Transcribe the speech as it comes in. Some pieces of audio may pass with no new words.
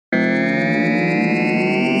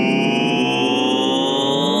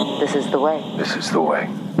This is the way. This is the way.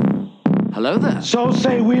 Hello there. So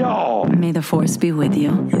say we all. May the Force be with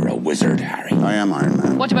you. You're a wizard, Harry. I am Iron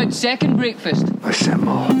Man. What about second breakfast?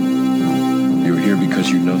 Assemble. You're here because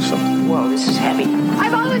you know something. Whoa, this is heavy. I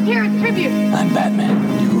volunteer as tribute. I'm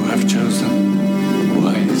Batman. You have chosen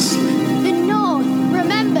wisely. The North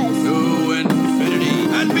remembers. To infinity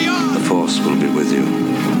and beyond. The Force will be with you.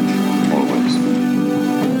 Always.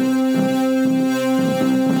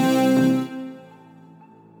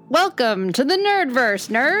 Welcome to the Nerdverse,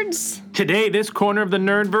 nerds! Today, this corner of the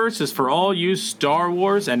Nerdverse is for all you Star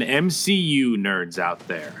Wars and MCU nerds out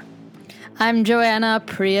there. I'm Joanna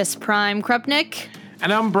Prius Prime Krupnik.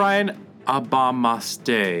 And I'm Brian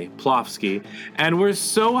Abamaste Plofsky, and we're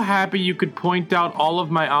so happy you could point out all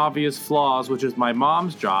of my obvious flaws, which is my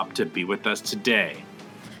mom's job, to be with us today.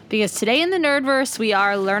 Because today in the Nerdverse, we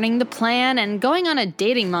are learning the plan and going on a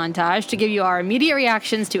dating montage to give you our immediate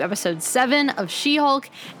reactions to Episode 7 of She-Hulk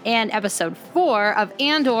and Episode 4 of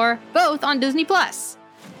Andor, both on Disney+.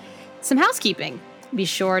 Some housekeeping. Be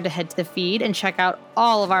sure to head to the feed and check out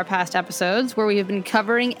all of our past episodes where we have been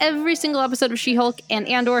covering every single episode of She-Hulk and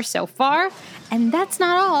Andor so far. And that's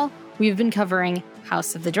not all. We've been covering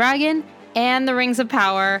House of the Dragon and the Rings of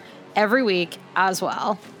Power every week as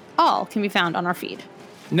well. All can be found on our feed.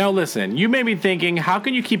 Now listen, you may be thinking, how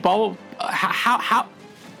can you keep all how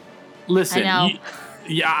listen, I know.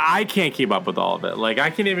 I can't keep up with all of it. Like,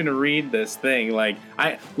 I can't even read this thing. Like,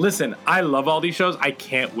 I love all these shows. I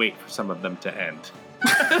can't wait for some of them to end.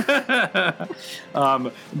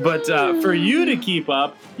 But for you to keep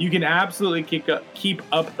up, you can absolutely keep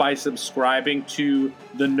up by subscribing to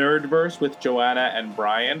the Nerdverse with Joanna and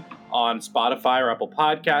Brian on Spotify or Apple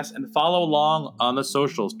Podcasts, and follow along on the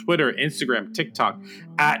socials, Twitter, Instagram, TikTok,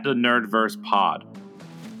 at the Nerdverse Pod.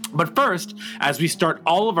 But first, as we start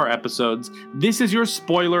all of our episodes, this is your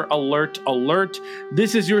spoiler alert.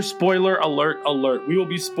 This is your spoiler alert. We will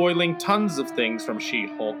be spoiling tons of things from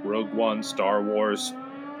She-Hulk, Rogue One, Star Wars.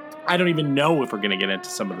 I don't even know if we're going to get into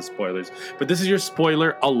some of the spoilers, but this is your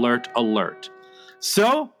spoiler alert.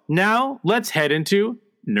 So, now let's head into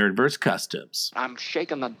Nerdverse Customs. I'm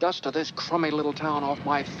shaking the dust of this crummy little town off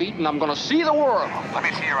my feet, and I'm gonna see the world. Let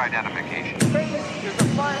me see your identification. Here's the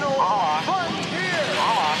final frontier.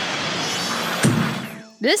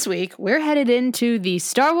 This week, we're headed into the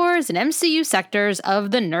Star Wars and MCU sectors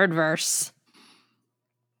of the Nerdverse.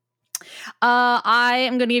 I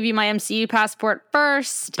am going to give you my MCU passport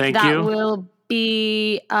first. Thank you. That will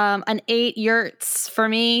be an 8 yurts for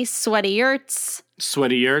me, sweaty yurts.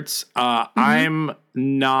 I'm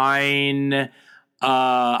 9.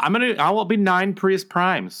 I will be 9 Prius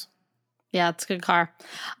Primes. Yeah, it's a good car.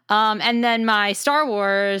 And then my Star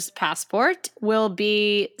Wars passport will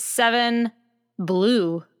be 7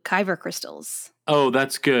 blue Kyber crystals. Oh,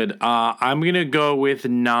 that's good. I'm going to go with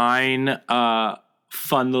 9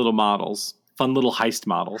 fun little heist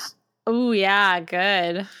models. Oh, yeah,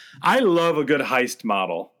 good. I love a good heist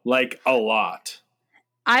model, like a lot.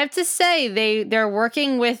 I have to say they're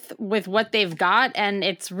working with what they've got, and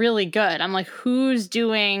it's really good. I'm like, who's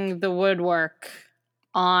doing the woodwork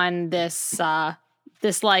on this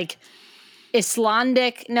like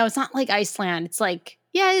Icelandic? No, it's not like Iceland. It's like,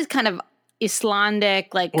 yeah, it's kind of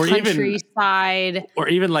Icelandic, like or countryside, or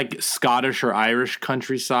even like Scottish or Irish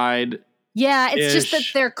countryside. Yeah, it's just that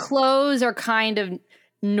their clothes are kind of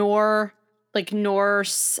Norse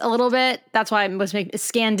a little bit. That's why I was making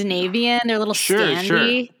Scandinavian. They're a little Scandi. Sure.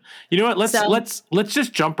 You know what? Let's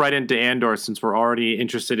just jump right into Andor, since we're already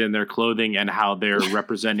interested in their clothing and how they're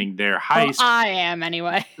representing their heist. Well, I am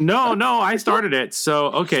anyway. No, I started it. So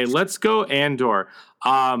okay, let's go Andor.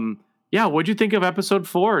 Yeah, what'd you think of episode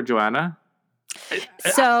 4, Joanna?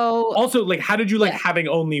 So also, like, how did you like having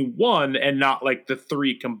only 1 and not like the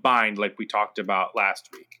 3 combined, like we talked about last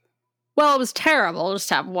week? Well, it was terrible just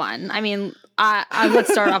to have 1. I mean, I would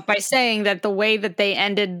start off by saying that the way that they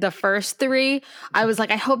ended the first 3, I was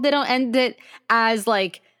like, I hope they don't end it as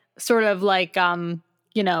like sort of like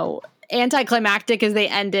anticlimactic as they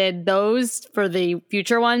ended those for the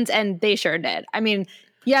future ones, and they sure did. I mean,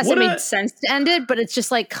 yes, it made sense to end it, but it's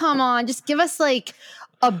just like, come on, just give us like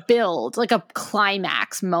a build, like a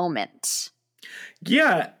climax moment.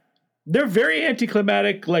 Yeah, they're very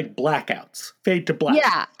anticlimactic, like blackouts, fade to black.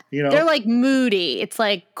 Yeah, you know, they're like moody. It's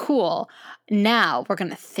like, cool. Now we're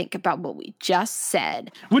gonna think about what we just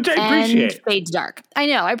said, which I appreciate. Fades dark. I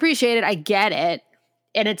know, I appreciate it. I get it,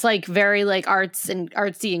 and it's like very like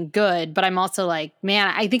artsy and good. But I'm also like,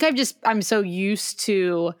 man, I think I'm so used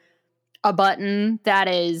to a button that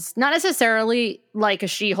is not necessarily like a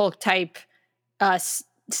She-Hulk type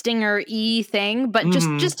Stinger E thing, but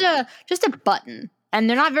just a button And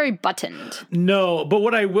they're not very buttoned. No, but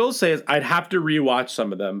what I will say is I'd have to rewatch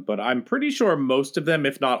some of them, but I'm pretty sure most of them,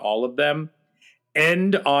 if not all of them,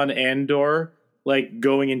 end on Andor, like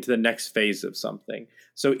going into the next phase of something.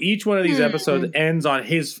 So each one of these episodes ends on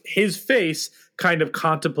his face kind of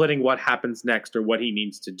contemplating what happens next or what he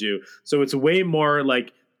needs to do. So it's way more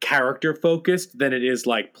like character focused than it is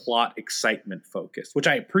like plot excitement focused, which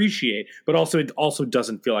I appreciate, but also it also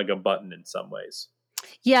doesn't feel like a button in some ways.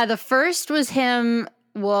 Yeah, the first was him.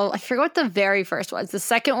 Well, I forget what the very first was. The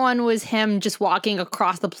second one was him just walking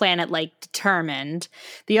across the planet, like determined.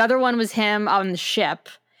 The other one was him on the ship.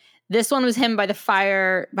 This one was him by the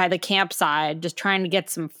fire, by the campsite, just trying to get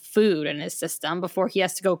some food in his system before he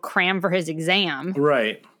has to go cram for his exam.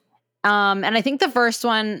 Right. And I think the first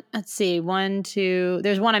one, let's see, 1, 2,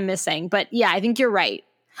 there's one I'm missing. But yeah, I think you're right.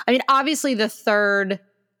 I mean, obviously the third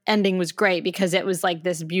ending was great because it was like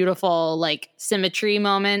this beautiful like symmetry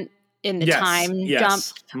moment in the time jump.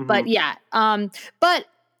 Mm-hmm. But yeah, but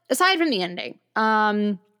aside from the ending,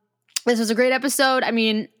 this was a great episode. I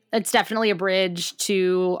mean, it's definitely a bridge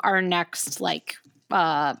to our next like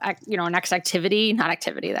next activity, not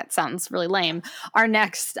activity, that sounds really lame. Our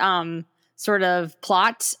next sort of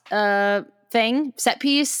plot thing, set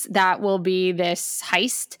piece that will be this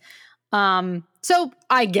heist. So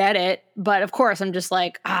I get it, but of course I'm just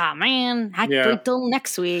like, man, I have to wait till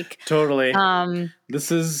next week. Totally.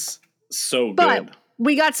 This is so but good.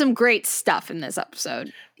 We got some great stuff in this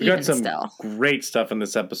episode. We got some great stuff in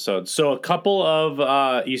this episode. So a couple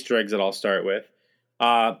of Easter eggs that I'll start with.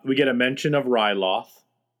 We get a mention of Ryloth.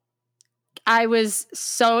 I was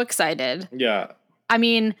so excited. Yeah. I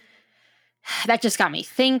mean, that just got me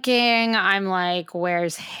thinking. I'm like,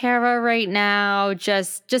 where's Hera right now?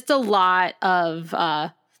 Just a lot of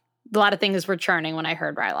things were churning when I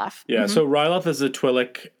heard Ryloth. Yeah, so Ryloth is a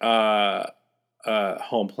Twi'lek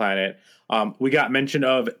home planet. We got mention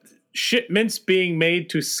of shipments being made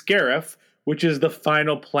to Scarif, which is the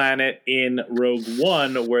final planet in Rogue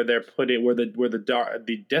One, where they're putting where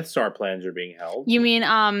the Death Star plans are being held. You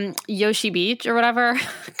mean Yoshi Beach or whatever?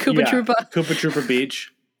 Koopa Troopa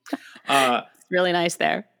Beach. Really nice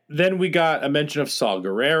there. Then we got a mention of Saw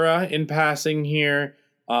Gerrera in passing here.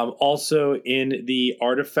 Also in the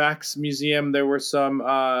Artifacts Museum, there were some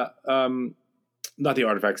not the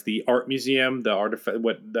artifacts, the art museum, the artifact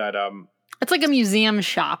it's like a museum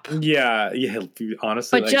shop. Yeah,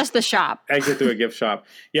 honestly. But like, just the shop. Exit through a gift shop.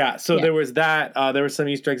 Yeah, so there was that. There were some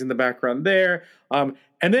Easter eggs in the background there. And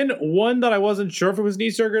then one that I wasn't sure if it was an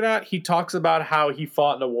Easter egg or not, he talks about how he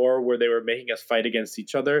fought in a war where they were making us fight against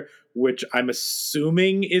each other, which I'm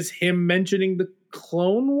assuming is him mentioning the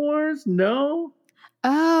Clone Wars? No?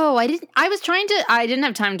 Oh, I didn't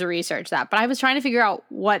have time to research that, but I was trying to figure out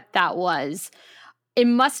what that was. It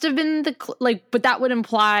must have been but that would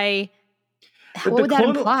imply... What would that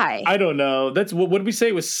imply? I don't know. That's what did we say?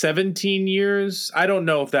 It was 17 years? I don't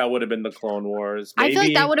know if that would have been the Clone Wars. Maybe. I feel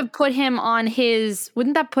like that would have put him on his...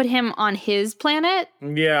 Wouldn't that put him on his planet?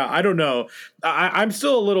 Yeah, I don't know. I'm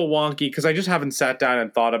still a little wonky because I just haven't sat down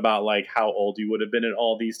and thought about like how old he would have been in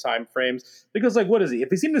all these time frames. Because like, what is he? If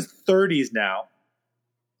he's in his 30s now,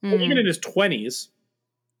 or even in his 20s.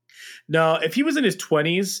 No, if he was in his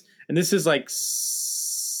 20s, and this is like...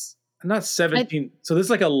 Not 17. So this is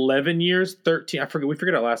like 11 years, 13. I forget. We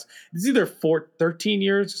figured out last. This is either 13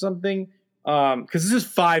 years or something. Because this is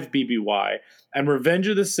 5 BBY. And Revenge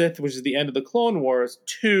of the Sith, which is the end of the Clone Wars,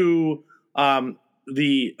 to A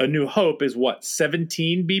New Hope is what?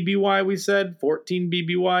 17 BBY, we said? 14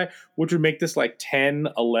 BBY, which would make this like 10,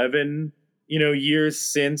 11, years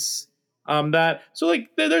since that. So like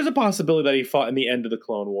there's a possibility that he fought in the end of the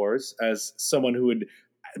Clone Wars as someone who would,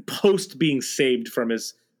 post being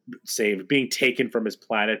being taken from his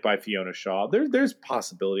planet by Fiona Shaw. There's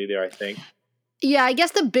possibility there, I think. Yeah, I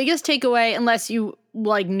guess the biggest takeaway, unless you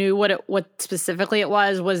like knew what specifically it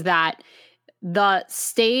was that the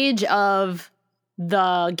stage of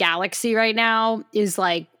the galaxy right now is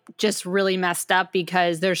like just really messed up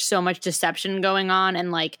because there's so much deception going on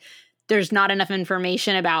and like there's not enough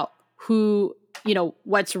information about who,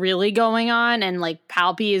 what's really going on, and like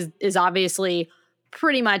Palpy is obviously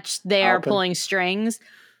pretty much there pulling strings.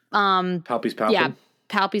 Palpy's palpin'. Yeah,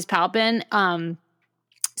 Palpy's palpin'.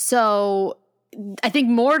 So I think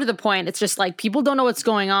more to the point, it's just like people don't know what's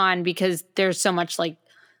going on because there's so much like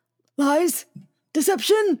lies,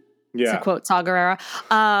 deception. Yeah. To quote Saw Gerrera.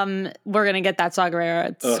 We're gonna get that Saw Gerrera.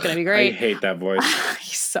 It's gonna be great. I hate that voice.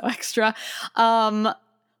 He's so extra.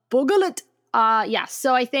 Bogolet. Yeah.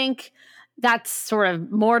 So I think that's sort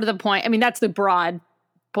of more to the point. I mean, that's the broad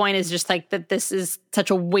point, is just like that this is such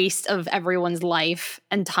a waste of everyone's life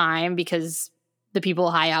and time because the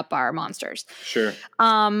people high up are monsters. Sure.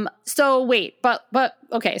 So wait, but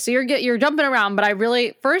okay, so you're jumping around, but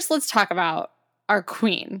first let's talk about our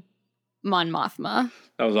queen, Mon Mothma.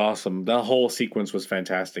 That was awesome. The whole sequence was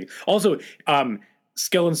fantastic. Also, Stellan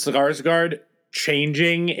Skarsgård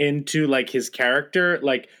changing into like his character,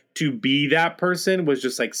 like to be that person was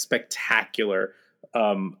just like spectacular.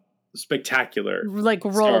 Spectacular. Like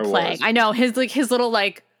role playing. I know his little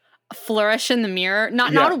like flourish in the mirror.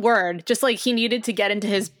 Not a word. Just like he needed to get into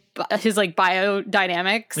his like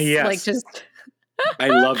biodynamics. Yes. Like just I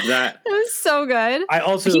loved that. It was so good. I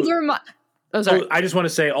also sorry. I just want to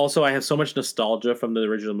say also I have so much nostalgia from the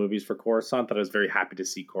original movies for Coruscant that I was very happy to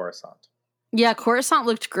see Coruscant. Yeah, Coruscant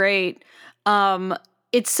looked great.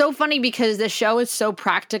 It's so funny because the show is so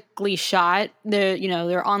practically shot.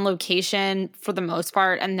 They're on location for the most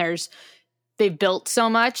part, and they've built so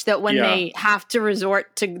much that when they have to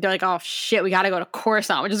resort to, they're like, oh shit, we got to go to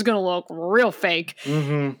Coruscant, which is going to look real fake.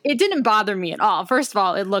 Mm-hmm. It didn't bother me at all. First of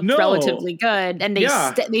all, it looked relatively good, and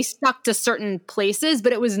they stuck to certain places,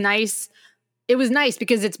 but it was nice. It was nice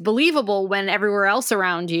because it's believable when everywhere else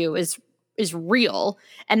around you is real,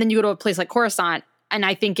 and then you go to a place like Coruscant, and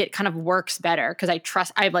I think it kind of works better because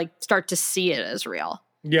I like start to see it as real.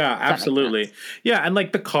 Yeah, absolutely. Yeah, and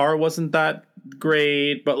like the car wasn't that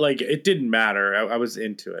great, but like it didn't matter. I was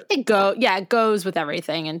into it. It goes with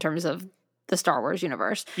everything in terms of the Star Wars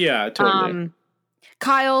universe. Yeah, totally.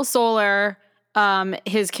 Kyle Solar,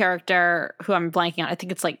 his character, who I'm blanking on, I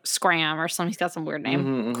think it's like Scram or something. He's got some weird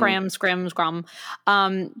name. Scram.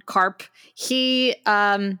 Carp. He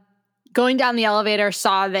going down the elevator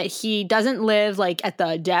saw that he doesn't live like at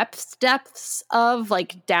the depths of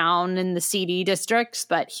like down in the CD districts,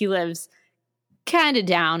 but he lives kind of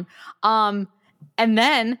down. And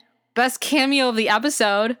then best cameo of the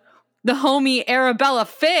episode, the homie Arabella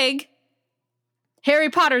Fig, Harry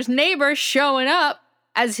Potter's neighbor, showing up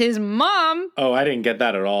as his mom. Oh, I didn't get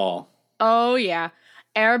that at all. Oh yeah.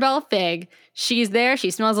 Arabella Fig. She's there.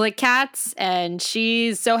 She smells like cats, and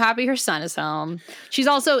she's so happy her son is home. She's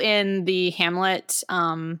also in the Hamlet,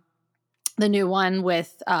 the new one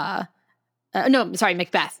with Macbeth,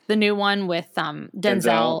 the new one with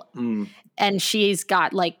Denzel. And she's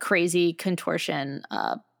got like crazy contortion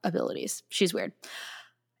abilities. She's weird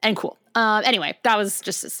and cool. Anyway, that was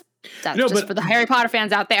just for the Harry Potter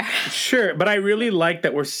fans out there. Sure, but I really like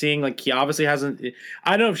that we're seeing, like, he obviously hasn't,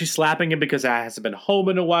 I don't know if she's slapping him because he hasn't been home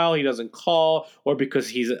in a while, he doesn't call, or because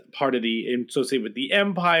he's part of associated with the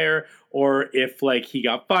Empire, or if, like, he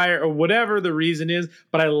got fired, or whatever the reason is,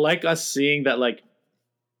 but I like us seeing that, like,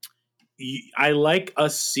 I like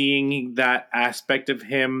us seeing that aspect of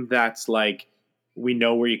him that's, like, we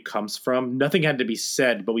know where he comes from. Nothing had to be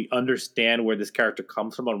said, but we understand where this character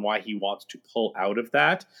comes from and why he wants to pull out of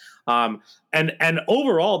that. And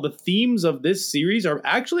overall, the themes of this series are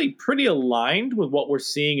actually pretty aligned with what we're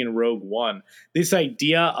seeing in Rogue One. This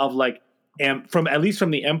idea of like, from at least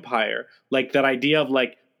from the Empire, like that idea of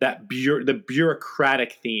like the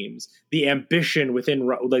bureaucratic themes, the ambition within,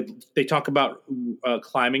 like they talk about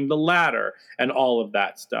climbing the ladder and all of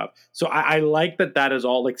that stuff. So I like that is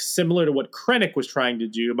all like similar to what Krennic was trying to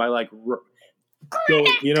do by like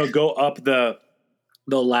go up the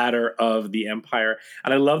ladder of the Empire.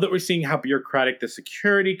 And I love that we're seeing how bureaucratic the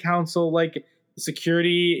Security Council, like the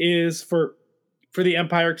security is for the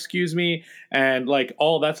Empire, and like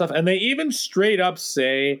all that stuff. And they even straight up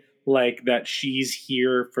say like that she's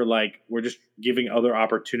here for like, we're just giving other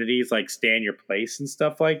opportunities, like stay in your place and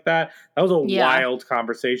stuff like that. That was a wild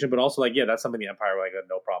conversation, but also like, yeah, that's something the Empire like had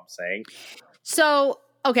no problem saying. So,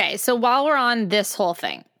 okay. So while we're on this whole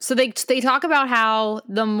thing, so they talk about how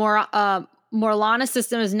the Morlana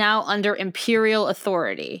system is now under Imperial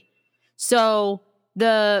authority. So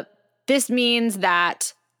this means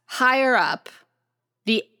that higher up,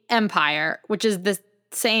 the Empire, which is the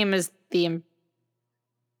same as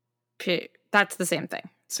that's the same thing.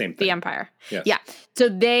 Same thing. The Empire. Yes. Yeah. So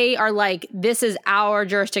they are like, this is our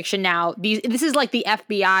jurisdiction now. This is like the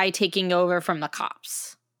FBI taking over from the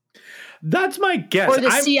cops. That's my guess. Or the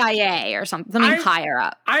CIA or something higher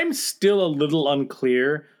up. I'm still a little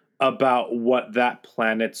unclear about what that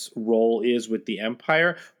planet's role is with the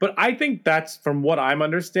Empire, but I think that's, from what I'm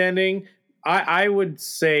understanding, I would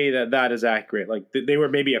say that is accurate. Like they were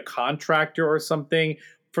maybe a contractor or something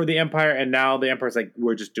for the Empire, and now the Empire's like,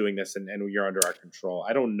 we're just doing this and you're under our control.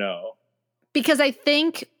 I don't know. Because I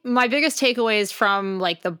think my biggest takeaways from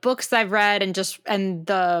like the books I've read and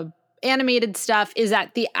the animated stuff is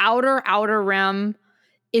that the outer rim,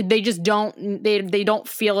 they just don't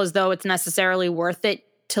feel as though it's necessarily worth it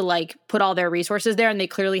to like put all their resources there, and they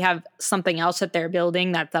clearly have something else that they're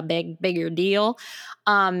building that's a bigger deal.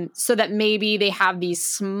 So that maybe they have these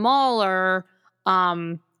smaller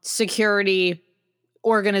security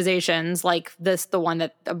organizations like this, the one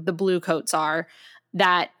that the blue coats are,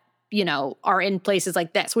 that, you know, are in places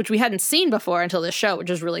like this, which we hadn't seen before until this show, which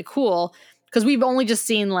is really cool because we've only just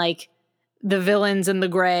seen like the villains in the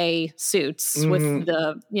gray suits with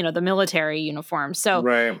the, you know, the military uniforms. So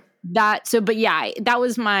but yeah, that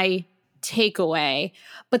was my takeaway.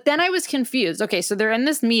 But then I was confused. Okay, so they're in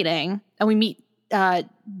this meeting and we meet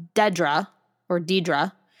Deidre,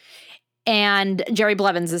 and Jerry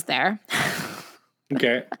Blevins is there.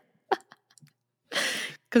 Okay.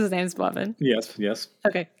 Because his name's Blevin. Yes.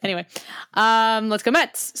 Okay, anyway. Let's go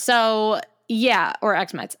Mets. So, yeah, or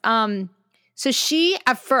ex-Mets. So she,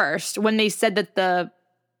 at first, when they said that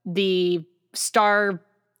the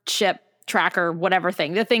Starship tracker, whatever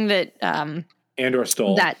thing, the thing that Andor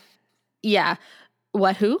stole. That, yeah.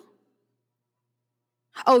 What, who?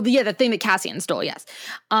 Oh, the thing that Cassian stole, yes.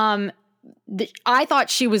 I thought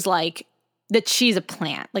she was like, that she's a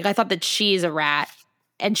plant. Like, I thought that she's a rat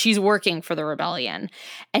and she's working for the rebellion.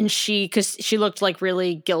 And because she looked like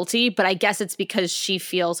really guilty, but I guess it's because she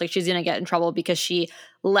feels like she's going to get in trouble because she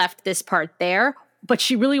left this part there, but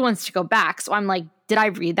she really wants to go back. So I'm like, did I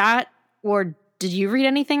read that? Or did you read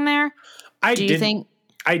anything there? I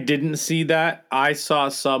didn't see that. I saw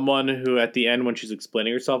someone who at the end, when she's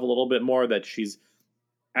explaining herself a little bit more, that she's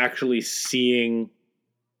actually seeing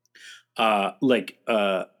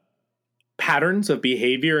patterns of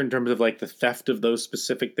behavior in terms of like the theft of those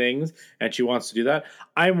specific things, and she wants to do that.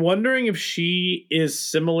 I'm wondering if she is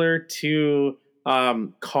similar to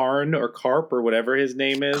Karn or Karp or whatever his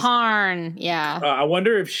name is. Karn, yeah. I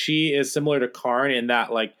wonder if she is similar to Karn in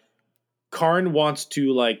that like Karn wants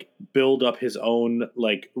to like build up his own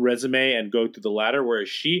like resume and go through the ladder, whereas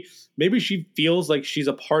she feels like she's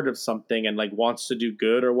a part of something and like wants to do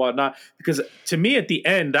good or whatnot. Because to me at the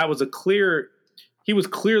end, that was he was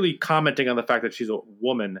clearly commenting on the fact that she's a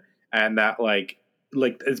woman, and that like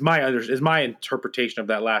is my interpretation of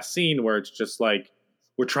that last scene where it's just like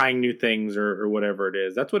we're trying new things or whatever it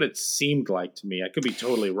is. That's what it seemed like to me. I could be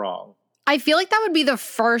totally wrong. I feel like that would be the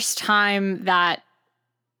first time that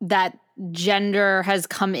gender has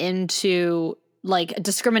come into, like,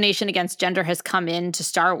 discrimination against gender has come into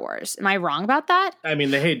Star Wars. Am I wrong about that? I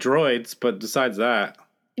mean, they hate droids, but besides that.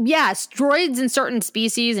 Yes, droids in certain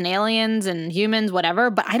species and aliens and humans, whatever.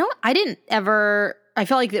 But I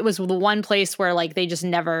feel like it was the one place where like they just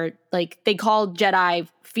never, like, they called Jedi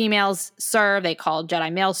females sir, they called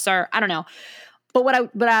Jedi males sir. I don't know.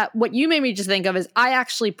 But what you made me just think of is I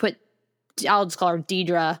actually I'll just call her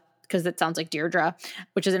Deidre because it sounds like Deirdre,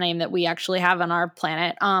 which is a name that we actually have on our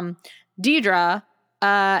planet. Deidre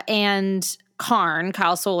and Karn,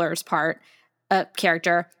 Kyle Solar's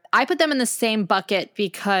character, I put them in the same bucket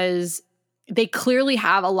because they clearly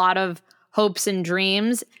have a lot of hopes and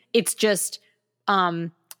dreams. It's just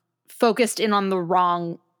focused in on the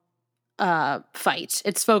wrong fight.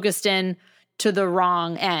 It's focused in to the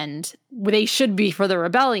wrong end. They should be for the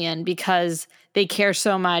rebellion because they care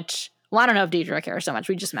so much. Well, I don't know if Deidre cares so much.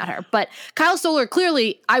 We just met her. But Kyle Solar,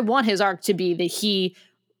 clearly, I want his arc to be that he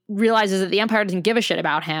realizes that the Empire doesn't give a shit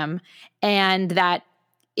about him, and that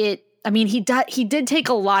he did take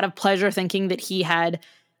a lot of pleasure thinking that he had,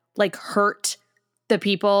 like, hurt the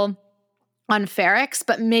people on Ferrix,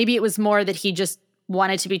 but maybe it was more that he just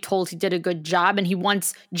wanted to be told he did a good job, and he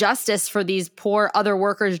wants justice for these poor other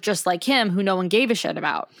workers just like him who no one gave a shit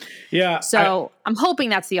about. Yeah. So I'm hoping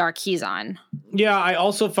that's the arc he's on. Yeah, I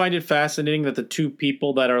also find it fascinating that the two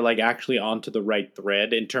people that are like actually onto the right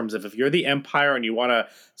thread in terms of if you're the Empire and you want to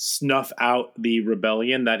snuff out the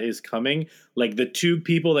rebellion that is coming, like the two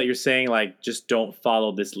people that you're saying like just don't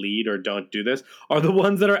follow this lead or don't do this are the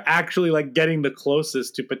ones that are actually like getting the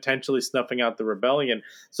closest to potentially snuffing out the rebellion.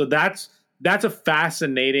 So that's a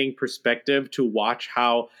fascinating perspective to watch.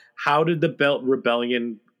 How did the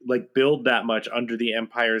rebellion like build that much under the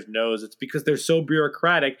Empire's nose? It's because they're so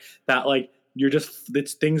bureaucratic that like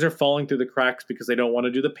things are falling through the cracks because they don't want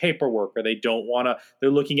to do the paperwork, or they're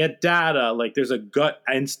looking at data. Like there's a gut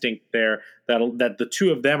instinct there that the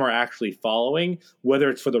two of them are actually following, whether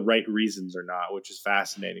it's for the right reasons or not, which is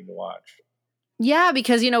fascinating to watch. Yeah,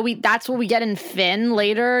 because, that's what we get in Finn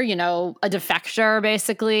later, a defector,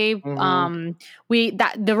 basically.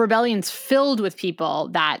 Mm-hmm. The rebellion's filled with people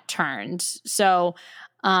that turned. So,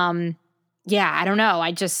 yeah, I don't know.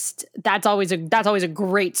 That's always a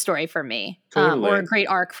great story for me. Totally. Or a great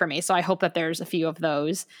arc for me. So I hope that there's a few of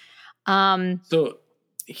those. So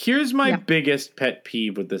here's my biggest pet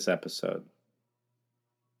peeve with this episode.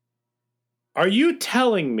 Are you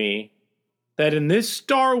telling me that in this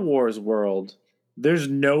Star Wars world, there's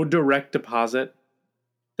no direct deposit?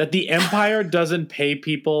 That the Empire doesn't pay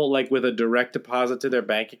people like with a direct deposit to their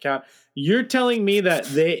bank account? You're telling me that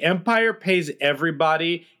the Empire pays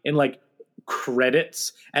everybody in like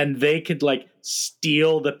credits and they could like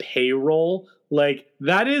steal the payroll? Like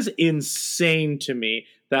that is insane to me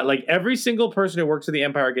that like every single person who works at the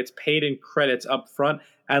Empire gets paid in credits up front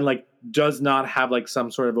and like does not have like some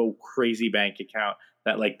sort of a crazy bank account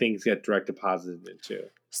that like things get direct deposited into.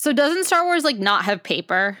 So doesn't Star Wars like not have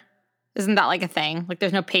paper? Isn't that like a thing? Like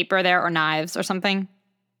there's no paper there or knives or something?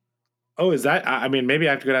 Oh, is that? I mean, maybe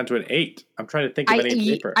I have to go down to an 8. I'm trying to think of any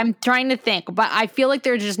paper. I'm trying to think, but I feel like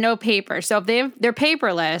there's just no paper. So if they're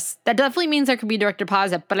paperless, that definitely means there could be direct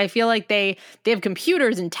deposit. But I feel like they have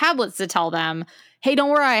computers and tablets to tell them, hey, don't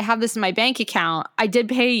worry, I have this in my bank account. I did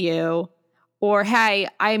pay you. Or, hey,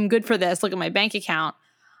 I'm good for this. Look at my bank account.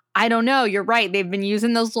 I don't know. You're right. They've been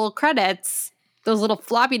using those little credits, those little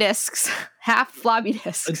floppy disks, half floppy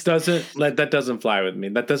disks. That doesn't fly with me.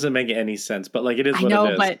 That doesn't make any sense. But like it is what it is.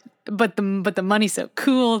 I know, but the money's so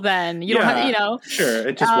cool. Then you don't have, Sure,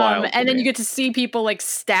 it's just wild. And then you get to see people like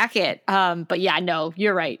stack it. But yeah, no,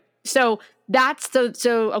 you're right. So that's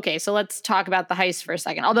so okay. So let's talk about the heist for a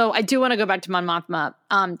second. Although I do want to go back to Mon Mothma.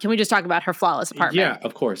 Can we just talk about her flawless apartment? Yeah,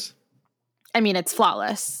 of course. I mean, it's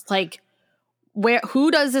flawless. Like,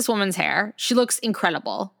 who does this woman's hair? She looks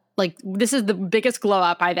incredible. Like, this is the biggest glow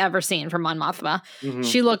up I've ever seen from Mon Mothma. Mm-hmm.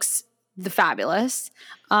 She looks fabulous.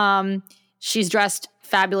 She's dressed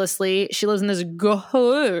fabulously. She lives in this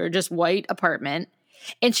gorgeous white apartment.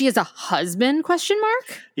 And she has a husband, ?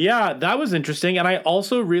 Yeah, that was interesting. And I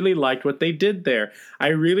also really liked what they did there. I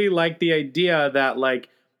really liked the idea that, like,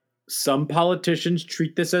 some politicians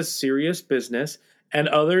treat this as serious business. And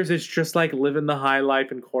others, it's just like living the high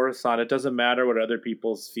life in Coruscant. It doesn't matter what other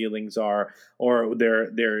people's feelings are or their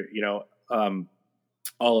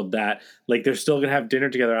all of that. Like they're still gonna have dinner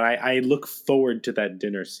together. And I look forward to that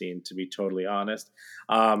dinner scene, to be totally honest.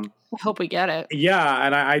 I hope we get it. Yeah,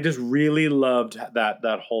 and I just really loved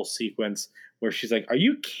that whole sequence where she's like, "Are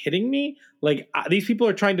you kidding me? Like these people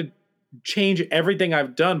are trying to change everything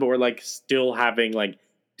I've done, but we're like still having like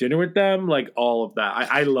dinner with them, like all of that."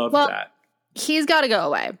 I love that. He's got to go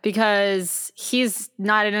away because he's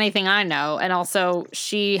not in anything I know. And also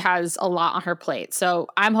she has a lot on her plate. So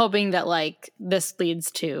I'm hoping that like this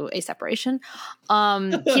leads to a separation.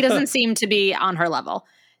 He doesn't seem to be on her level.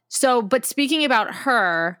 So, but speaking about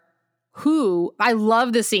her, I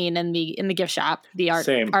love the scene in the gift shop, the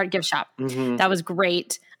art gift shop. Mm-hmm. That was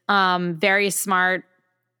great. Very smart.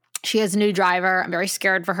 She has a new driver. I'm very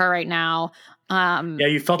scared for her right now. Yeah,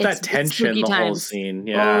 you felt that tension the whole scene.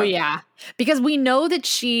 Yeah. Oh, yeah. Because we know that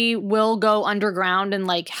she will go underground and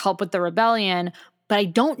like help with the rebellion, but I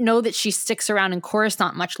don't know that she sticks around in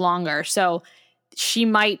Coruscant much longer. So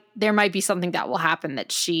there might be something that will happen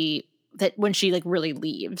that when she like really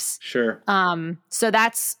leaves. Sure. So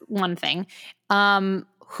that's one thing.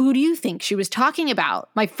 Who do you think she was talking about?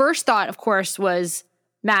 My first thought, of course, was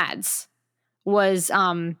Mads. Was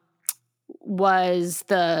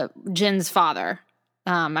the Jin's father.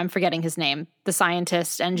 I'm forgetting his name. The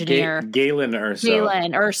scientist, engineer. Galen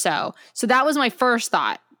Erso. So that was my first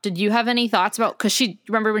thought. Did you have any thoughts about, because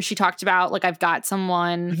remember when she talked about, like, I've got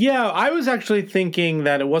someone? Yeah, I was actually thinking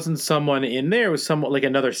that it wasn't someone in there. It was someone, like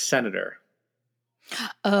another senator.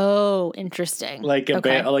 Oh, interesting. Like a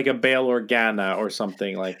Bail Organa or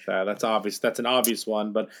something like that. That's obvious. That's an obvious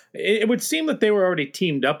one, but it would seem that they were already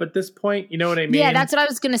teamed up at this point. You know what I mean? Yeah, that's what I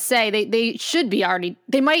was going to say. They should be already.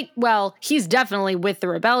 They might. Well, he's definitely with the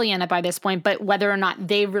rebellion by this point, but whether or not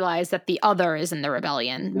they realize that the other is in the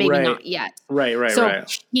rebellion, maybe not yet. Right. So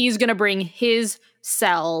he's going to bring his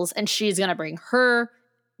cells, and she's going to bring her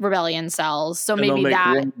rebellion cells. So and maybe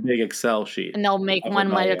that one big Excel sheet, and they'll make one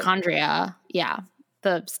mitochondria. Yeah.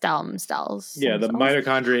 The cells. Yeah, the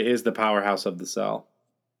mitochondria is the powerhouse of the cell.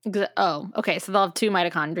 Oh, okay. So they'll have 2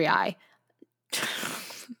 mitochondria.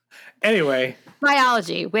 Anyway.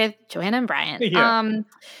 Biology with Joanna and Brian. Yeah.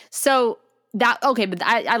 So that, okay, but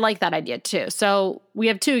I like that idea too. So we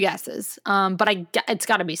have 2 guesses, but it's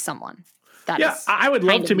got to be someone. I would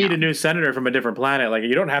love to meet a new senator from a different planet. Like,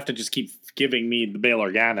 you don't have to just keep giving me the Bail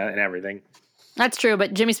Organa and everything. That's true,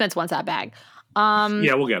 but Jimmy Smith wants that bag.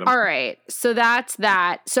 Yeah, we'll get him. All right. So that's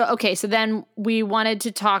that. So, okay. So then we wanted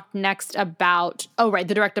to talk next about,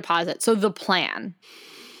 the direct deposit. So the plan.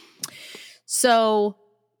 So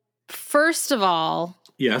first of all,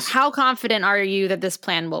 yes. How confident are you that this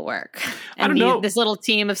plan will work? I don't know. This little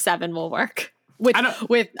team of 7 will work.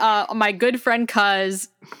 with my good friend Cuz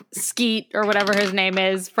Skeet or whatever his name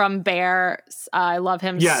is from Bear. I love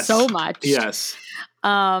him so much. Yes.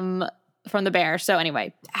 From the Bear. So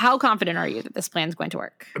anyway, how confident are you that this plan is going to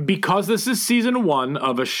work? Because this is season 1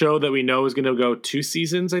 of a show that we know is going to go 2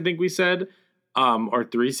 seasons, I think we said, or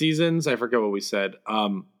 3 seasons. I forget what we said.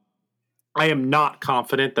 I am not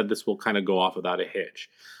confident that this will kind of go off without a hitch.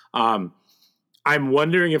 I'm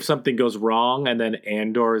wondering if something goes wrong and then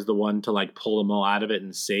Andor is the one to like pull them all out of it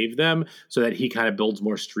and save them so that he kind of builds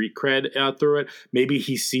more street cred through it. Maybe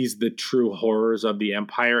he sees the true horrors of the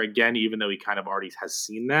Empire again, even though he kind of already has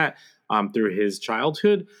seen that through his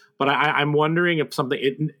childhood. But I'm wondering if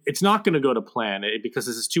it's not going to go to plan because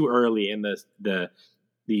this is too early in the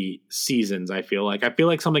seasons. I feel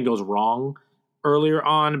like something goes wrong earlier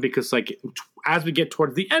on because like as we get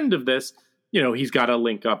towards the end of this, he's got to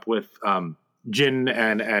link up with Jin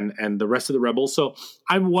and the rest of the rebels. So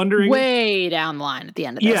I'm wondering way down the line at the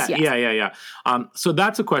end of this. Yeah. So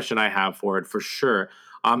that's a question I have for it for sure.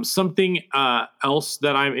 Something else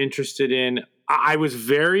that I'm interested in.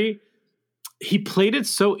 He played it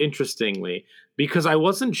so interestingly because I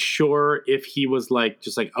wasn't sure if he was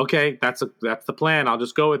just like, okay, that's the plan. I'll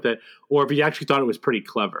just go with it. Or if he actually thought it was pretty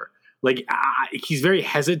clever. Like he's very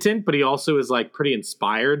hesitant, but he also is like pretty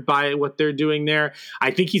inspired by what they're doing there. I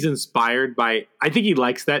think he's inspired by, I think he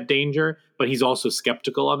likes that danger, but he's also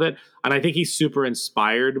skeptical of it. And I think he's super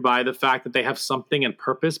inspired by the fact that they have something and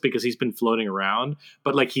purpose because he's been floating around,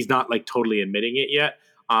 but like he's not like totally admitting it yet.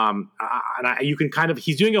 You can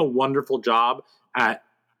he's doing a wonderful job at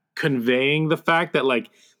conveying the fact that like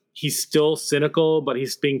he's still cynical, but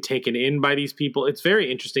he's being taken in by these people. It's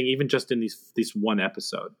very interesting, even just in this one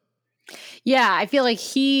episode. Yeah, I feel like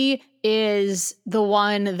he is the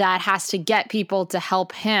one that has to get people to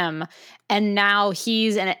help him. And now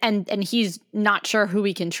he's and he's not sure who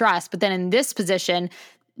he can trust. But then in this position,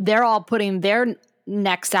 they're all putting their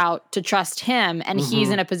necks out to trust him. And he's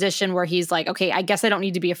in a position where he's like, okay, I guess I don't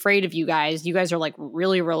need to be afraid of you guys. You guys are like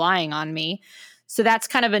really relying on me. So that's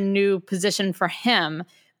kind of a new position for him.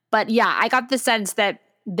 But yeah, I got the sense that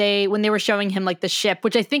when they were showing him like the ship,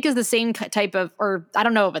 which I think is the same type of, or I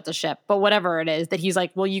don't know if it's a ship, but whatever it is, that he's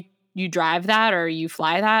like, well, you drive that or you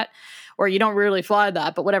fly that, or you don't really fly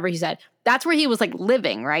that, but whatever he said, that's where he was like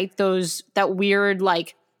living, right? That weird,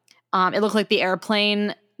 like, it looked like the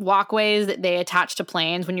airplane walkways that they attach to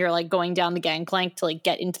planes when you're like going down the gangplank to like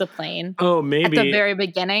get into the plane. Oh, maybe at the very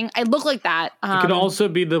beginning. It looked like that. It could also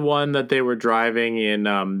be the one that they were driving in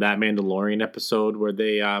that Mandalorian episode where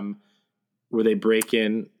they break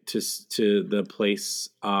in to the place.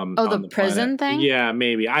 The prison planet. thing? Yeah,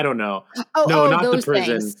 maybe. I don't know. Not the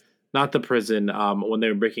prison. Things. Not the prison. When they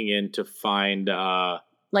were breaking in to find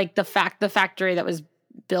like the factory that was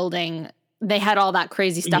building. They had all that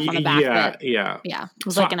crazy stuff on the back. Yeah. It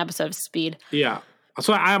was like an episode of Speed. Yeah.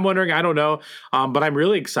 So I'm wondering. I don't know, but I'm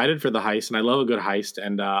really excited for the heist, and I love a good heist.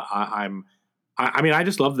 And I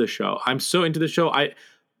just love this show. I'm so into the show.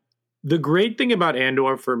 The great thing about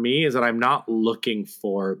Andor for me is that I'm not looking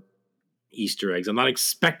for Easter eggs. I'm not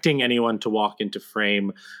expecting anyone to walk into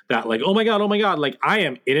frame that like, oh my God. Like I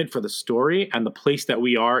am in it for the story and the place that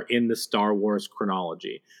we are in the Star Wars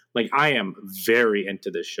chronology. Like I am very into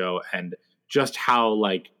this show and just how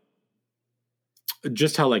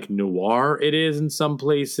noir it is in some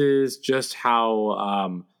places, just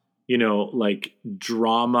how, like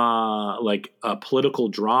drama, like political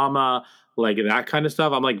drama, like that kind of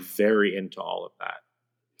stuff. I'm like very into all of that.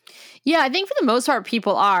 Yeah, I think for the most part,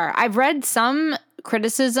 people are. I've read some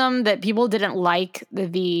criticism that people didn't like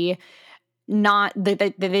that they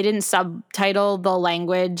didn't subtitle the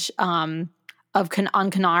language on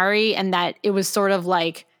Kenari, and that it was sort of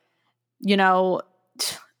like, Fiona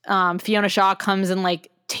Shaw comes and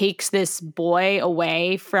like takes this boy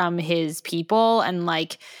away from his people and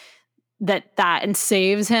like that and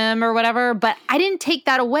saves him or whatever. But I didn't take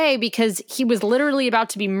that away because he was literally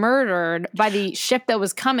about to be murdered by the ship that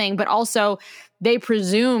was coming. But also they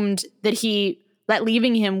presumed that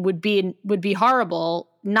leaving him would be horrible,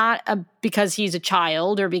 not because he's a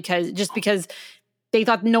child or because they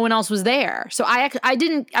thought no one else was there. So I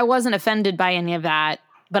wasn't offended by any of that.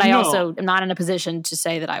 But I also am not in a position to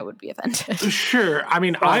say that I would be offended. Sure. I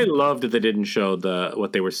mean, I loved that they didn't show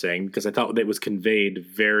what they were saying because I thought it was conveyed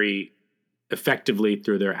very effectively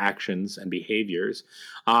through their actions and behaviors.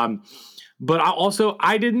 But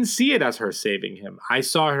I didn't see it as her saving him. I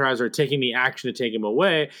saw her as her taking the action to take him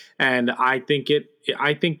away. And I think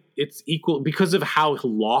it's equal because of how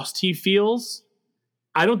lost he feels.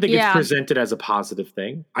 I don't think it's presented as a positive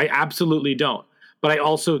thing. I absolutely don't. but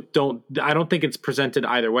I don't think it's presented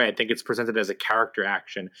either way. I think it's presented as a character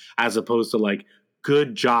action as opposed to like,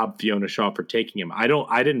 good job, Fiona Shaw, for taking him. I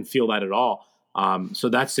didn't feel that at all. So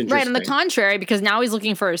that's interesting. Right, on the contrary, because now he's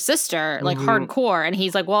looking for his sister, like hardcore, and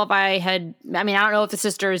he's like, well, if I don't know if the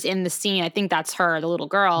sister is in the scene. I think that's her, the little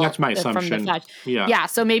girl. That's my assumption. Yeah,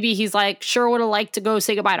 so maybe he's like, sure would have liked to go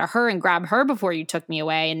say goodbye to her and grab her before you took me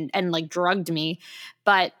away and like drugged me.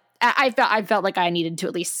 But I felt like I needed to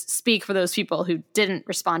at least speak for those people who didn't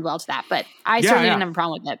respond well to that. But I certainly didn't have a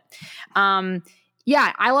problem with it.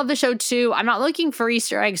 Yeah, I love the show too. I'm not looking for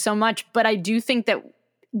Easter eggs so much, but I do think that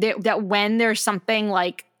when there's something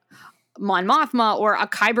like Mon Mothma or a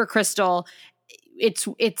Kyber crystal, it's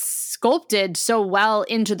sculpted so well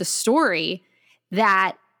into the story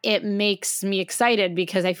that it makes me excited,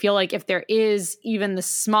 because I feel like if there is even the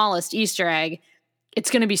smallest Easter egg,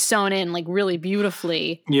 it's going to be sewn in like really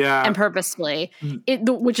beautifully and purposefully,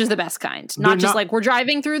 which is the best kind. Not just like we're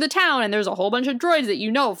driving through the town and there's a whole bunch of droids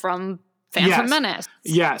that from Phantom Menace.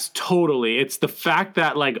 Yes, totally. It's the fact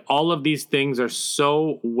that like all of these things are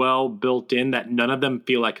so well built in that none of them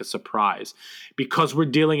feel like a surprise. Because we're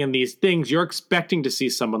dealing in these things, you're expecting to see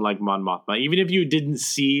someone like Mon Mothma. Even if you didn't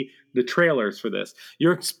see the trailers for this,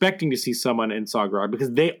 you're expecting to see someone in Saw Gerrera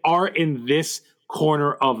because they are in this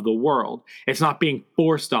corner of the world. It's not being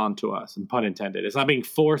forced onto us, and pun intended. It's not being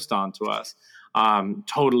forced onto us.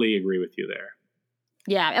 Totally agree with you there.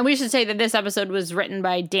 Yeah, and we should say that this episode was written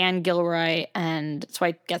by Dan Gilroy, and so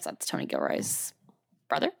I guess that's Tony Gilroy's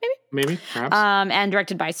brother, maybe, perhaps. And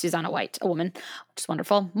directed by Susanna White, a woman, which is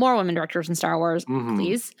wonderful. More women directors in Star Wars,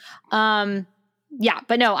 please. Yeah,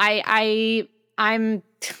 but no, I'm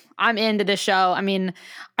into this show. I mean,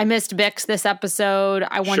 I missed Bix this episode.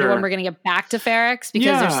 I wonder when we're going to get back to Ferrix,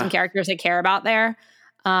 because there's some characters I care about there.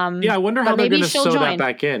 I wonder how they're going to sew that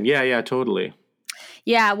back in. Yeah, totally.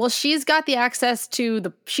 Yeah, well, she's got the access to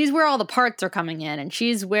she's where all the parts are coming in, and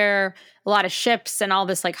she's where a lot of ships and all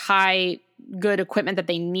this like high good equipment that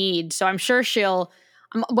they need. So I'm sure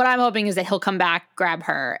what I'm hoping is that he'll come back, grab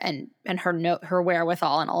her and her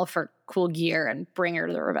wherewithal and all of her cool gear and bring her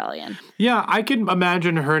to the rebellion. Yeah, I can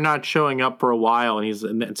imagine her not showing up for a while,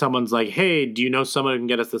 and someone's like, hey, do you know someone who can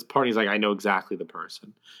get us this part? And he's like, I know exactly the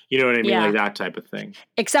person. You know what I mean? Like that type of thing.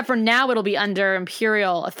 Except for now it'll be under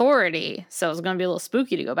Imperial authority, so it's going to be a little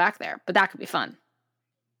spooky to go back there, but that could be fun.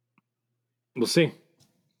 We'll see.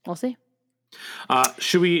 We'll see.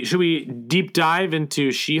 Should we deep dive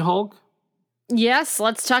into She-Hulk? Yes,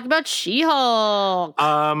 let's talk about She-Hulk.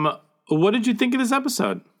 What did you think of this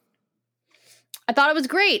episode? I thought it was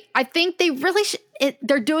great. I think they really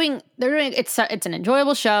they're doing it's an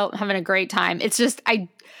enjoyable show. I'm having a great time. It's just I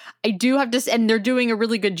do have to, and they're doing a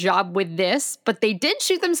really good job with this, but they did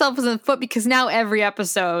shoot themselves in the foot, because now every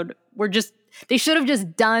episode they should have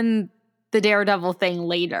just done the Daredevil thing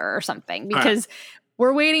later or something, because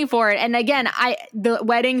we're waiting for it. And again, the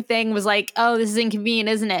wedding thing was like, oh, this is inconvenient,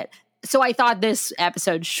 isn't it? So I thought this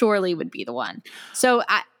episode surely would be the one. So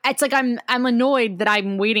it's like I'm annoyed that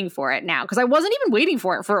I'm waiting for it now, because I wasn't even waiting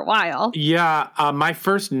for it for a while. Yeah, my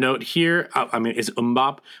first note here, is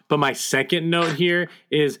Umbop, but my second note here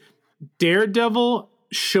is Daredevil,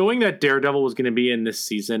 showing that Daredevil was going to be in this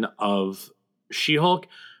season of She-Hulk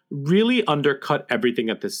really undercut everything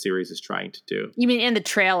that this series is trying to do. You mean in the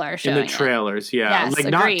trailer? In the trailers, yeah. Yes, like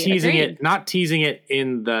agreed. not teasing it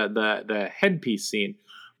in the headpiece scene,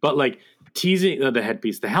 but like teasing the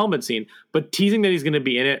headpiece, the helmet scene, but teasing that he's going to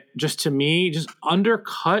be in it, just to me, just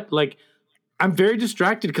undercut. Like, I'm very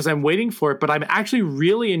distracted because I'm waiting for it, but I'm actually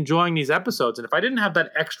really enjoying these episodes. And if I didn't have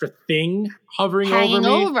that extra thing hanging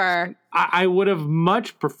over me, I would have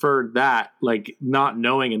much preferred that, like not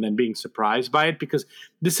knowing and then being surprised by it, because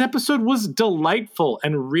this episode was delightful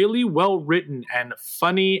and really well written and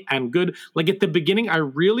funny and good. Like at the beginning, I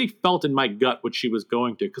really felt in my gut what she was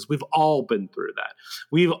going through, because we've all been through that.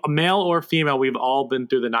 Male or female, we've all been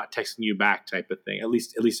through the not texting you back type of thing, at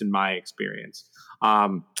least in my experience.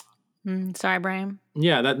 Sorry, Brian.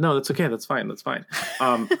 Yeah, that's okay. That's fine.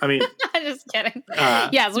 I mean, I'm just kidding.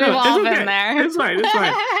 Yes, we've all been there. It's fine.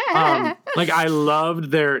 Like I loved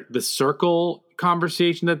the circle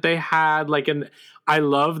conversation that they had. Like, and I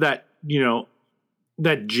love that,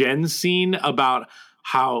 that Jen scene about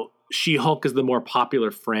how She-Hulk is the more popular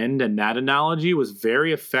friend, and that analogy was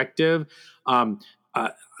very effective.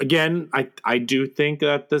 Again, I do think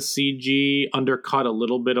that the CG undercut a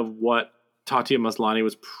little bit of what Tatia Maslany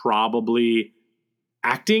was probably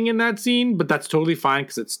acting in that scene, but that's totally fine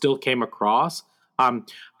because it still came across.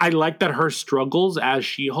 I like that her struggles as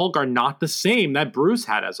She-Hulk are not the same that Bruce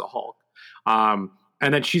had as a Hulk.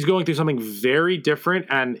 and that she's going through something very different,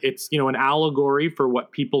 and it's, you know, an allegory for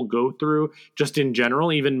what people go through just in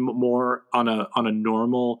general, even more on a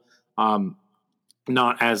normal,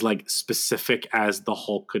 not as like specific as the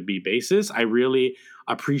Hulk could be basis. I really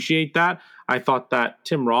appreciate that. I thought that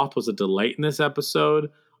Tim Roth was a delight in this episode,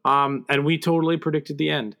 and we totally predicted the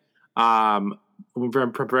end. We're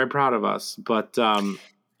very proud of us, but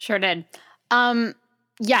Sure did.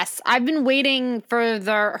 Yes, I've been waiting for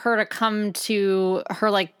her to come to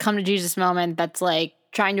Jesus moment. That's like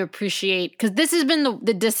trying to appreciate, because this has been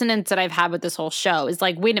the dissonance that I've had with this whole show is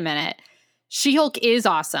like, wait a minute, She-Hulk is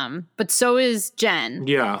awesome, but so is Jen.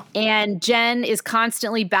 Yeah, and Jen is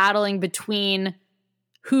constantly battling between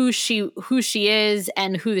who she is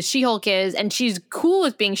and who the She-Hulk is, and she's cool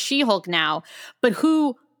with being She-Hulk now, but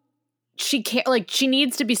who she can't, like, she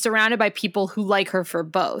needs to be surrounded by people who like her for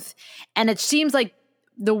both. And it seems like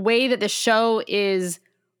the way that the show is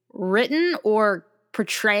written or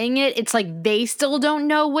portraying it, it's like they still don't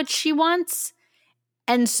know what she wants.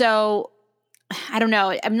 And so I don't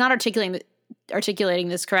know, I'm not articulating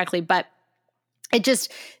this correctly, but this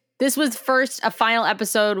was a final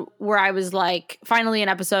episode where I was like, finally an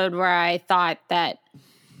episode where I thought that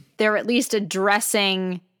they're at least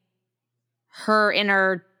addressing her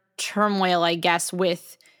inner turmoil, I guess,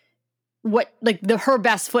 with what, like, her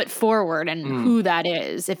best foot forward and who that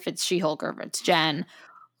is, if it's She-Hulk or if it's Jen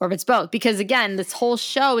or if it's both. Because again, this whole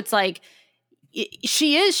show, it's like,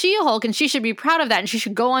 she is She-Hulk and she should be proud of that and she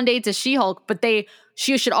should go on dates as She-Hulk, but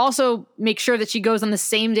she should also make sure that she goes on the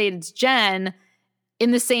same date as Jen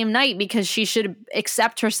in the same night, because she should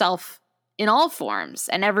accept herself in all forms,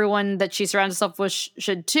 and everyone that she surrounds herself with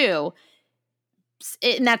should too.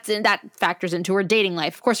 And that factors into her dating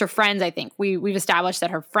life. Of course, her friends, I think we've established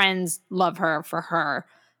that her friends love her for her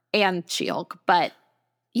and She-Hulk. But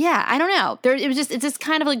yeah, I don't know. It's just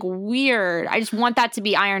kind of like weird. I just want that to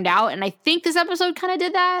be ironed out, and I think this episode kind of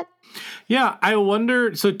did that. Yeah, I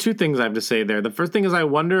wonder. So two things I have to say there. The first thing is I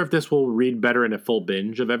wonder if this will read better in a full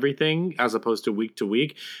binge of everything as opposed to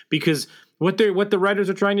week, because what the writers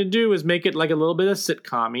are trying to do is make it like a little bit of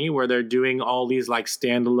sitcom-y, where they're doing all these like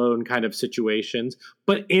standalone kind of situations.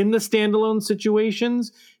 But in the standalone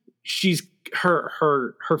situations,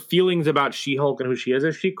 her feelings about She-Hulk and who she is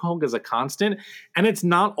as She-Hulk is a constant, and it's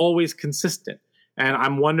not always consistent. And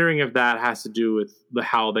I'm wondering if that has to do with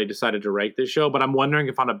how they decided to write this show. But I'm wondering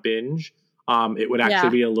if on a binge, it would actually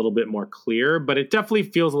be a little bit more clear. But it definitely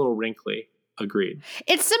feels a little wrinkly. Agreed.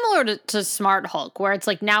 It's similar to Smart Hulk, where it's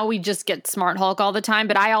like now we just get Smart Hulk all the time.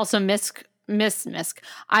 But I also miss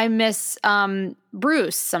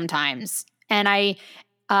Bruce sometimes. And I,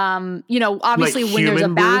 obviously like when there's a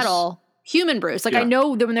Bruce? Battle, human Bruce. Like I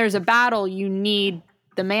know that when there's a battle, you need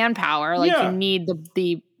the manpower. Like you need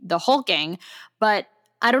the hulking. But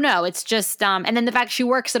I don't know. It's just and then the fact she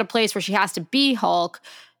works at a place where she has to be Hulk,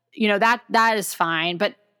 that is fine.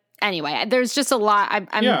 But anyway, there's just a lot.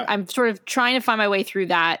 I'm sort of trying to find my way through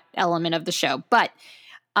that element of the show. But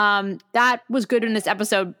that was good in this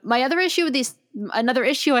episode. Another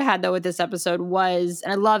issue I had though with this episode was,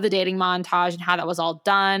 and I love the dating montage and how that was all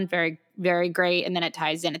done, very, very great, and then it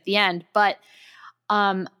ties in at the end. But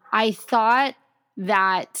I thought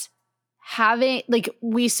that having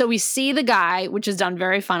we see the guy, which is done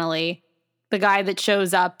very funnily, the guy that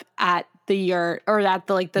shows up at the yurt or at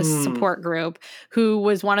the support group, who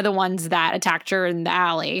was one of the ones that attacked her in the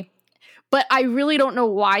alley. But I really don't know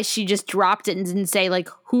why she just dropped it and didn't say, like,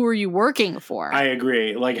 who are you working for? I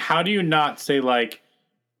agree. Like, how do you not say, like,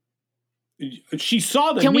 she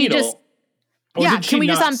saw the can needle? Can we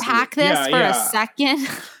just unpack this for a second?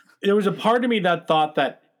 There was a part of me that thought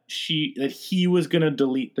that he was going to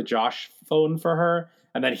delete the Josh phone for her,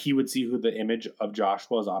 and that he would see who the image of Josh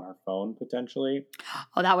was on her phone, potentially.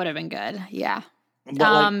 Oh, that would have been good. Yeah.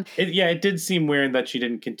 But it did seem weird that she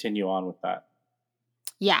didn't continue on with that.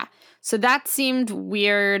 Yeah. So that seemed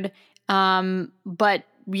weird. But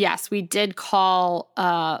yes, we did call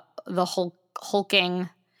the hulking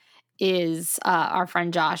is our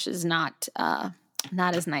friend Josh is not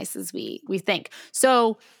as nice as we think.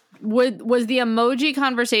 So was the emoji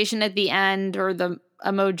conversation at the end, or the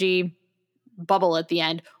emoji bubble at the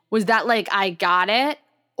end, was that like I got it,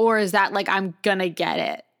 or is that like I'm gonna get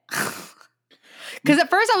it? Because at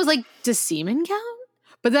first I was like, does semen count?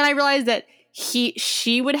 But then I realized that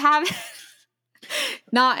she would have it,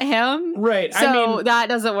 not him. Right. So that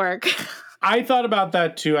doesn't work. I thought about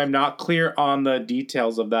that too. I'm not clear on the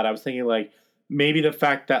details of that. I was thinking like maybe the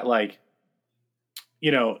fact that like,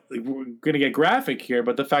 we're going to get graphic here,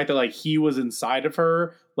 but the fact that like he was inside of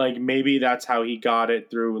her, like maybe that's how he got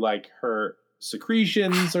it through like her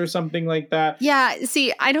secretions or something like that. Yeah.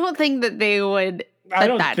 See, I don't think that they would I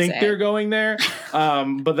don't that's think it. they're going there,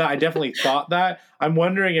 but I definitely thought that. I'm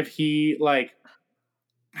wondering if he like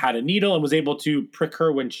had a needle and was able to prick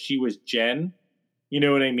her when she was Jen. You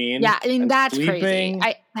know what I mean? Yeah, I mean, And that's sleeping.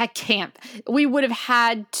 crazy. That can't. We would have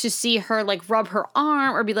had to see her like rub her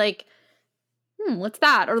arm or be like, what's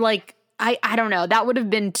that? Or like, I don't know. That would have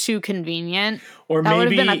been too convenient. Or that would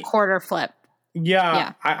have been a maybe quarter flip.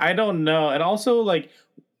 Yeah. I don't know. And also, like,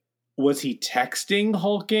 was he texting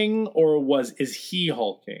hulking or is he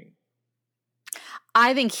hulking?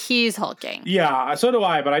 I think he's hulking. Yeah, so do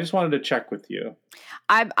I, but I just wanted to check with you.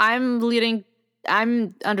 I'm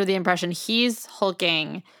under the impression he's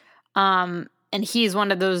hulking, and he's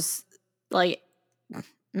one of those like,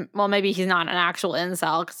 well, maybe he's not an actual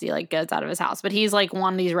incel because he like gets out of his house, but he's like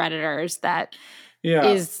one of these redditors that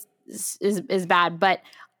is bad. But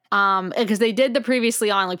because they did the previously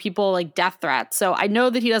on like people like death threats, so I know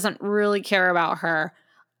that he doesn't really care about her.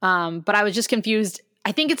 But I was just confused.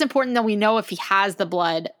 I think it's important that we know if he has the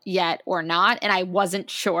blood yet or not, and I wasn't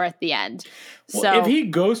sure at the end. Well, so if he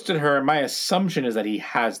ghosted her, my assumption is that he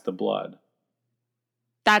has the blood.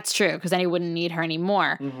 That's true, because then he wouldn't need her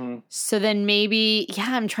anymore. Mm-hmm. So then maybe,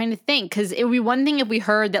 I'm trying to think, because it would be one thing if we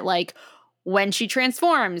heard that, like, when she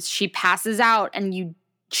transforms, she passes out and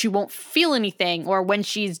she won't feel anything, or when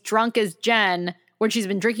she's drunk as Jen, when she's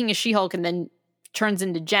been drinking as She-Hulk and then turns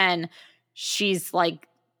into Jen, she's like,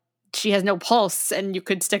 she has no pulse and you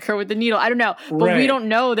could stick her with the needle. I don't know. But we don't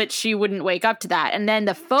know that she wouldn't wake up to that. And then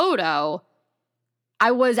the photo,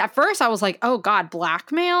 at first I was like, oh God,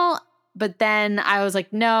 blackmail? But then I was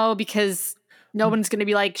like, no, because no one's going to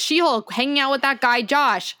be like, She-Hulk hanging out with that guy,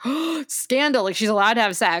 Josh. Scandal. Like she's allowed to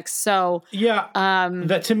have sex. So yeah,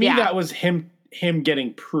 that to me, that was him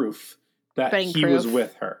getting proof that he was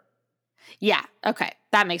with her. Yeah. Okay.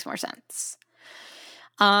 That makes more sense.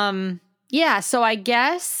 Yeah. So I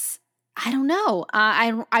guess, I don't know.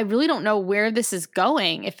 I really don't know where this is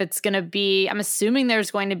going. If it's going to be, I'm assuming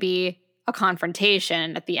there's going to be a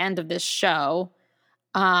confrontation at the end of this show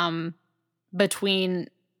between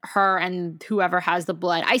her and whoever has the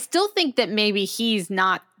blood. I still think that maybe he's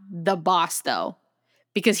not the boss though,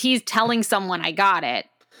 because he's telling someone I got it.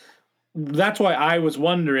 That's why I was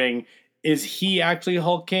wondering, is he actually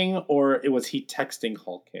hulking or was he texting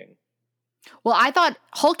hulking? Well, I thought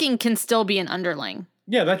hulking can still be an underling.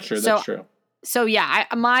 Yeah, that's true. That's true. So yeah,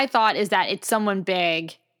 my thought is that it's someone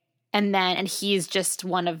big, and he's just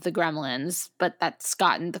one of the gremlins, but that's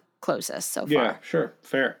gotten the closest so far. Yeah, sure,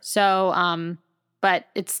 fair. So, but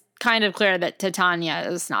it's kind of clear that Titania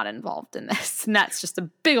is not involved in this, and that's just a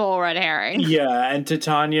big old red herring. Yeah, and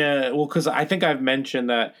Titania, well, because I think I've mentioned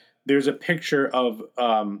that there's a picture of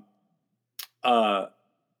Mark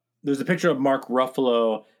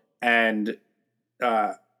Ruffalo and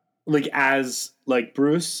like as like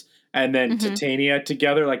Bruce and then Titania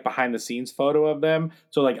together, like behind the scenes photo of them.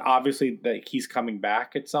 So like obviously that he's coming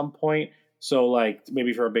back at some point. So like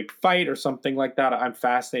maybe for a big fight or something like that. I'm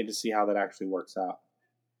fascinated to see how that actually works out.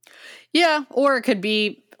 Yeah, or it could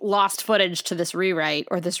be lost footage to this rewrite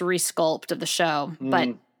or this resculpt of the show. But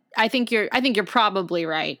I think you're probably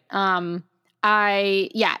right. And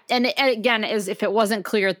again, if it wasn't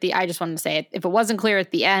clear I just wanted to say it, if it wasn't clear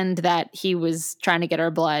at the end that he was trying to get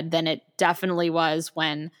her blood, then it definitely was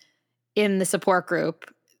when in the support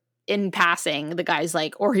group in passing, the guy's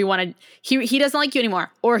like, or he doesn't like you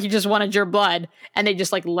anymore, or he just wanted your blood, and they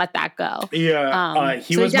just like let that go. Yeah.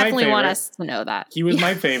 He was definitely my favorite. Want us to know that. He was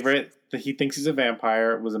my favorite. He thinks he's a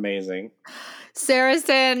vampire. It was amazing. Matt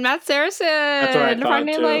Saracen. That's what I thought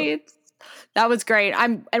Friday too. Lights. That was great.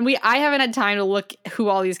 I haven't had time to look who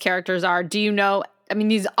all these characters are. Do you know? I mean,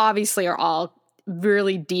 these obviously are all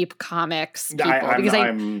really deep comics people.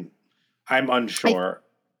 I'm unsure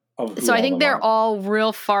of who. So I think they're are. all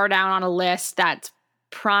real far down on a list that's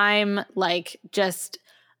prime, like just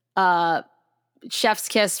chef's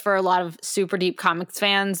kiss for a lot of super deep comics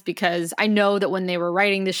fans, because I know that when they were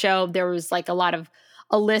writing the show, there was like a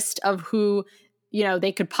list of who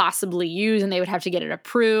they could possibly use, and they would have to get it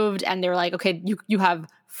approved. And they were like, okay, you have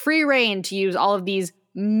free reign to use all of these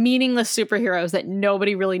meaningless superheroes that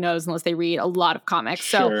nobody really knows unless they read a lot of comics.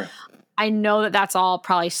 Sure. So I know that that's all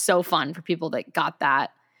probably so fun for people that got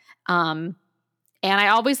that. And I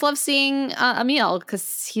always love seeing Emil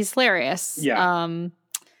because he's hilarious. Yeah.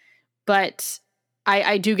 But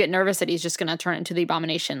I do get nervous that he's just going to turn into the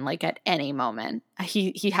Abomination like at any moment.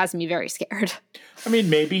 He has me very scared. I mean,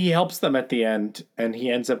 maybe he helps them at the end and he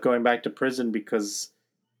ends up going back to prison because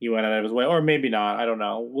he went out of his way, or maybe not. I don't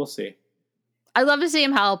know. We'll see. I'd love to see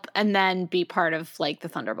him help and then be part of like the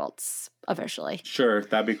Thunderbolts officially. Sure.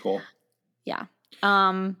 That'd be cool. Yeah.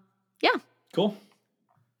 Cool.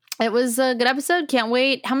 It was a good episode. Can't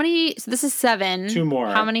wait. How many? So this is 7. 2 more.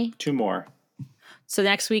 How many? 2 more. So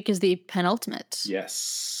next week is the penultimate.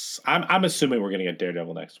 Yes. I'm assuming we're going to get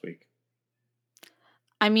Daredevil next week.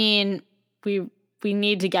 I mean, we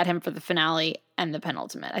need to get him for the finale and the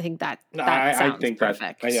penultimate. I think that sounds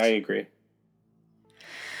perfect. I agree.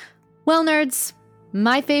 Well, nerds,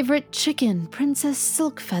 my favorite chicken, Princess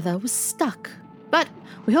Silkfeather, was stuck. But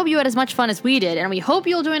we hope you had as much fun as we did, and we hope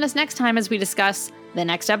you'll join us next time as we discuss the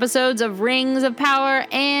next episodes of Rings of Power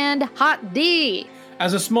and Hot D.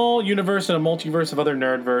 As a small universe and a multiverse of other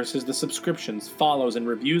nerdverses, the subscriptions, follows, and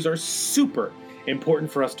reviews are super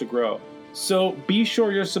important for us to grow. So be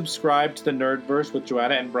sure you're subscribed to the Nerdverse with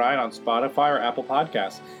Joanna and Brian on Spotify or Apple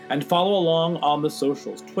Podcasts, and follow along on the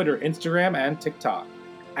socials, Twitter, Instagram, and TikTok,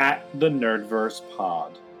 at the Nerdverse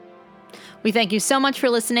Pod. We thank you so much for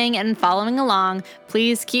listening and following along.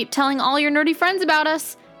 Please keep telling all your nerdy friends about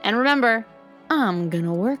us. And remember, I'm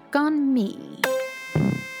gonna work on me.